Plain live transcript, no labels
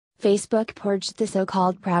Facebook purged the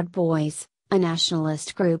so-called Proud Boys, a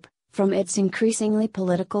nationalist group, from its increasingly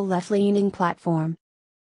political left-leaning platform.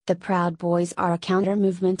 The Proud Boys are a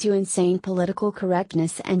counter-movement to insane political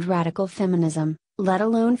correctness and radical feminism, let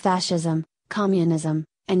alone fascism, communism,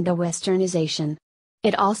 and de-Westernization.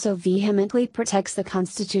 It also vehemently protects the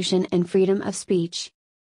Constitution and freedom of speech.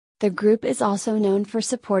 The group is also known for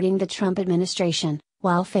supporting the Trump administration,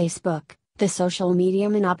 while Facebook, the social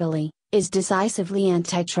media monopoly, is decisively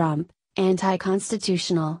anti-Trump,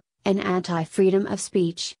 anti-constitutional, and anti-freedom of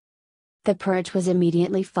speech. The purge was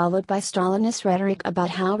immediately followed by Stalinist rhetoric about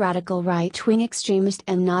how radical right-wing extremist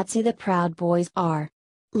and Nazi the Proud Boys are.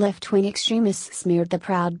 Left-wing extremists smeared the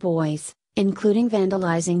Proud Boys, including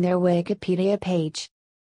vandalizing their Wikipedia page.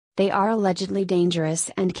 They are allegedly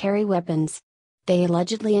dangerous and carry weapons. They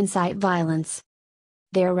allegedly incite violence.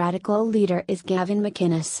 Their radical leader is Gavin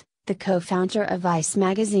McInnes, the co-founder of Vice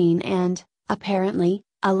magazine and, apparently,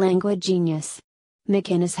 a language genius.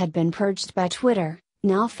 McInnes had been purged by Twitter,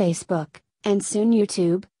 now Facebook, and soon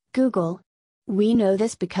YouTube, Google. We know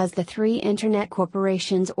this because the three internet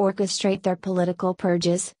corporations orchestrate their political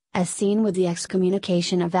purges, as seen with the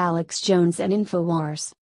excommunication of Alex Jones and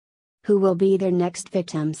InfoWars. Who will be their next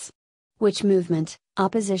victims? Which movement,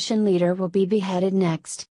 opposition leader will be beheaded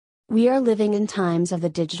next? We are living in times of the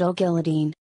digital guillotine.